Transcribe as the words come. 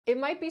It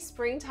might be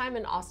springtime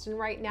in Austin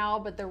right now,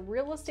 but the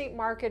real estate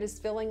market is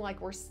feeling like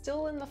we're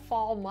still in the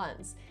fall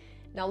months.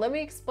 Now let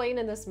me explain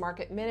in this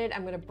market minute.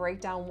 I'm going to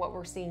break down what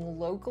we're seeing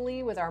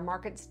locally with our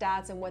market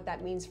stats and what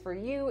that means for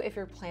you if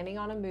you're planning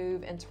on a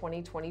move in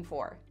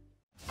 2024.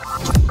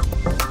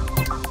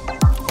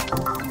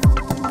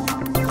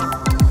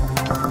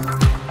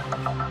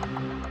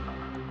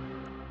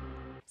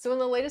 So in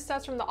the latest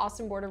stats from the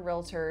Austin Board of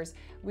Realtors,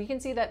 we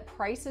can see that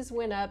prices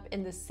went up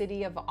in the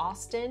city of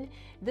Austin.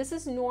 This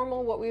is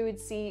normal, what we would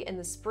see in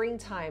the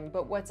springtime,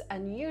 but what's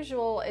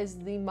unusual is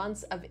the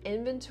months of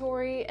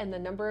inventory and the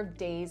number of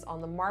days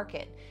on the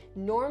market.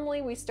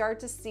 Normally we start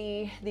to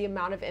see the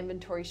amount of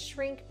inventory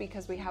shrink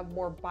because we have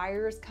more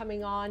buyers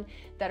coming on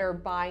that are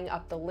buying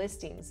up the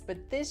listings.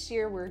 But this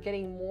year we're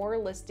getting more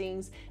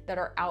listings that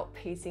are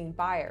outpacing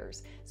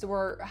buyers. So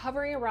we're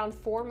hovering around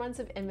 4 months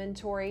of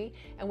inventory,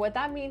 and what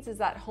that means is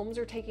that homes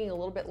are taking a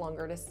little bit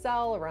longer to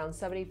sell, around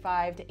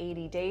 75 to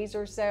 80 days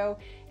or so.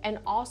 And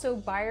also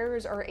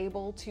buyers are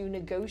able to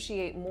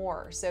negotiate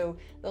more. So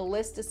the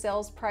list to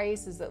sales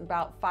price is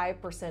about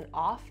 5%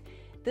 off.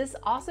 This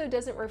also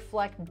doesn't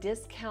reflect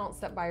discounts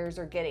that buyers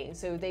are getting.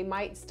 So they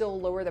might still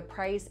lower the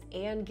price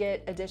and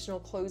get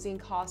additional closing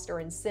costs or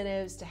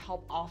incentives to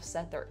help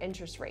offset their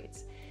interest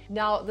rates.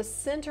 Now, the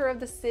center of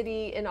the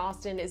city in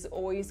Austin is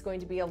always going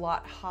to be a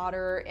lot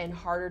hotter and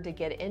harder to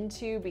get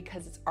into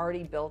because it's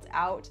already built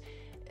out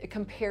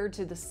compared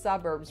to the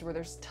suburbs where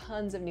there's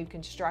tons of new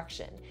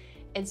construction.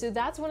 And so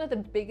that's one of the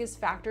biggest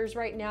factors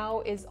right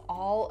now is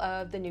all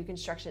of the new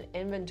construction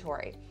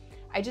inventory.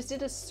 I just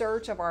did a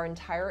search of our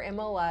entire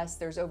MLS.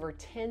 There's over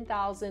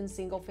 10,000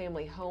 single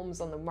family homes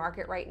on the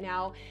market right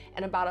now,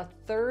 and about a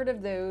third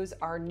of those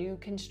are new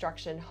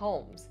construction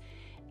homes.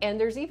 And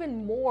there's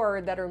even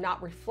more that are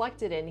not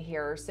reflected in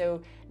here.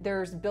 So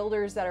there's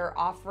builders that are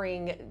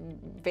offering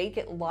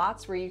vacant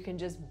lots where you can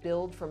just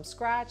build from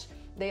scratch.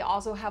 They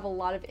also have a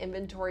lot of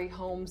inventory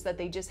homes that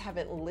they just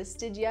haven't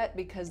listed yet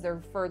because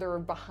they're further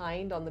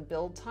behind on the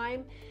build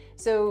time.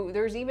 So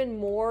there's even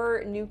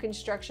more new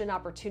construction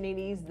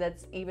opportunities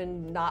that's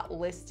even not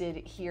listed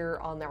here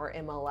on our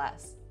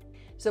MLS.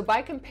 So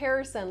by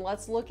comparison,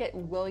 let's look at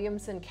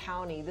Williamson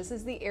County. This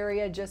is the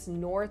area just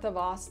north of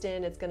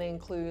Austin. It's going to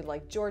include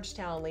like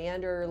Georgetown,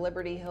 Leander,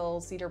 Liberty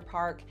Hill, Cedar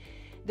Park.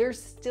 There's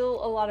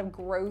still a lot of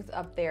growth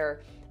up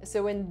there.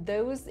 So in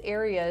those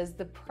areas,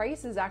 the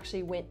prices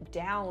actually went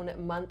down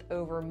month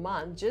over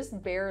month,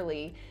 just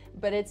barely,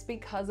 but it's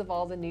because of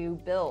all the new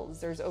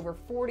builds. There's over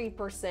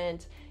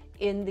 40%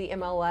 in the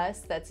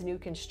MLS that's new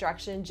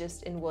construction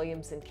just in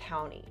Williamson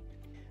County.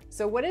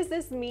 So what does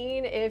this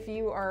mean if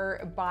you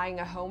are buying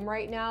a home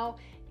right now?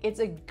 It's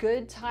a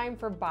good time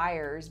for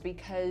buyers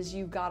because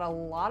you've got a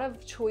lot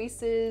of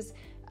choices.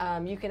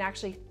 You can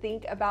actually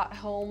think about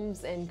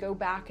homes and go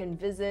back and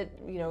visit,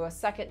 a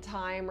second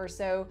time or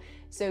so.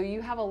 So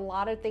you have a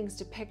lot of things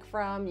to pick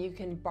from. You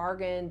can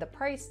bargain the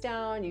price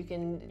down. You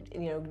can,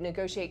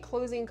 negotiate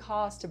closing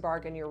costs to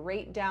bargain your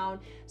rate down.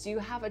 So you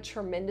have a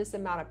tremendous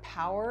amount of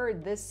power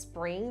this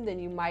spring than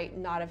you might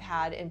not have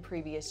had in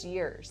previous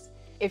years.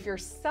 If you're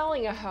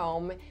selling a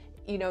home,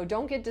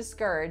 don't get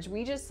discouraged.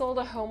 We just sold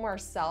a home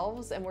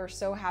ourselves and we're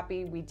so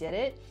happy we did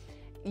it.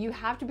 You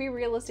have to be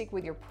realistic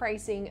with your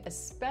pricing,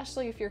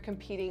 especially if you're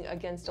competing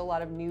against a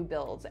lot of new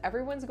builds.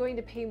 Everyone's going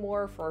to pay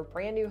more for a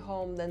brand new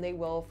home than they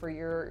will for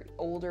your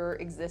older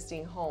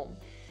existing home.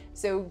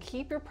 So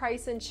keep your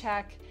price in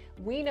check.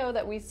 We know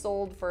that we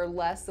sold for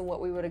less than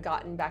what we would have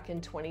gotten back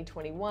in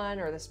 2021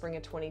 or the spring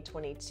of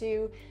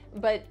 2022,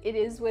 but it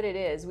is what it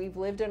is. We've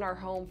lived in our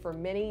home for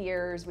many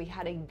years. We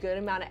had a good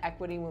amount of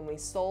equity when we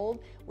sold.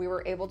 We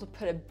were able to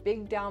put a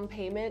big down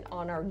payment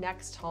on our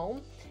next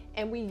home,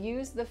 and we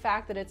used the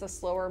fact that it's a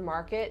slower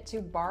market to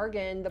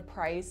bargain the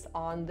price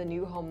on the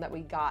new home that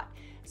we got.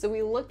 So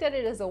we looked at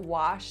it as a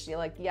wash,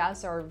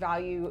 yes, our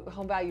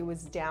home value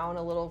was down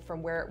a little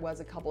from where it was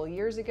a couple of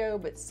years ago,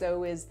 but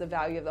so is the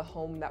value of the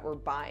home that we're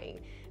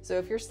buying. So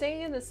if you're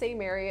staying in the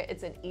same area,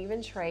 it's an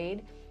even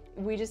trade.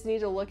 We just need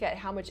to look at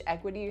how much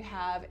equity you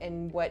have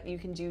and what you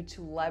can do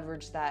to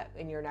leverage that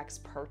in your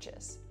next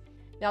purchase.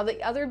 Now,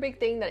 the other big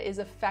thing that is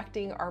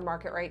affecting our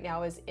market right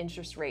now is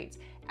interest rates.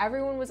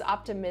 Everyone was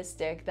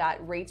optimistic that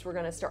rates were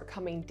going to start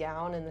coming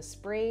down in the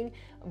spring,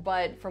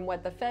 but from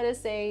what the Fed is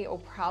saying, it will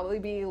probably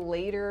be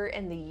later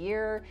in the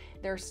year.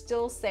 They're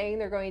still saying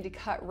they're going to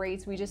cut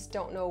rates. We just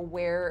don't know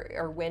where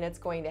or when it's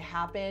going to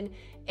happen.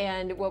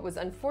 And what was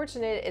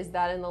unfortunate is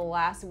that in the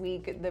last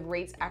week, the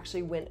rates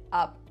actually went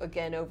up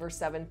again over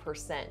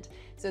 7%.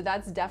 So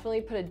that's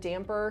definitely put a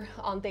damper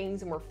on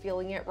things, and we're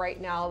feeling it right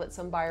now that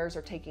some buyers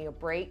are taking a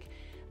break.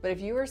 But if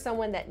you are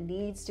someone that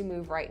needs to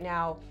move right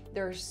now,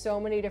 there are so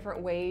many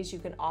different ways you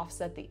can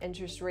offset the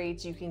interest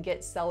rates. You can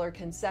get seller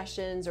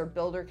concessions or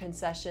builder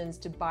concessions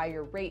to buy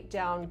your rate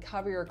down,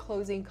 cover your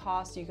closing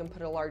costs. You can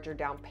put a larger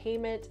down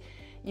payment.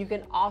 You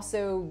can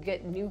also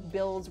get new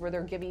builds where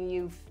they're giving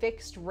you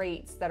fixed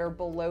rates that are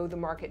below the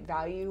market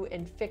value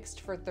and fixed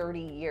for 30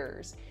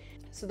 years.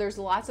 So there's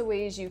lots of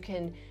ways you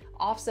can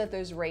offset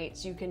those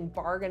rates, you can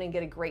bargain and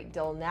get a great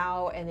deal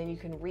now, and then you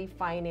can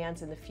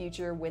refinance in the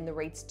future when the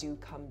rates do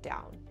come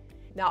down.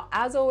 Now,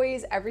 as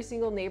always, every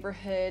single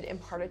neighborhood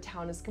and part of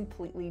town is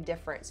completely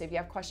different. So if you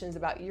have questions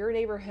about your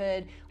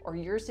neighborhood or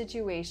your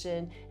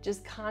situation,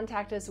 just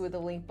contact us with the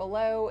link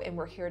below and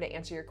we're here to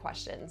answer your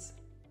questions.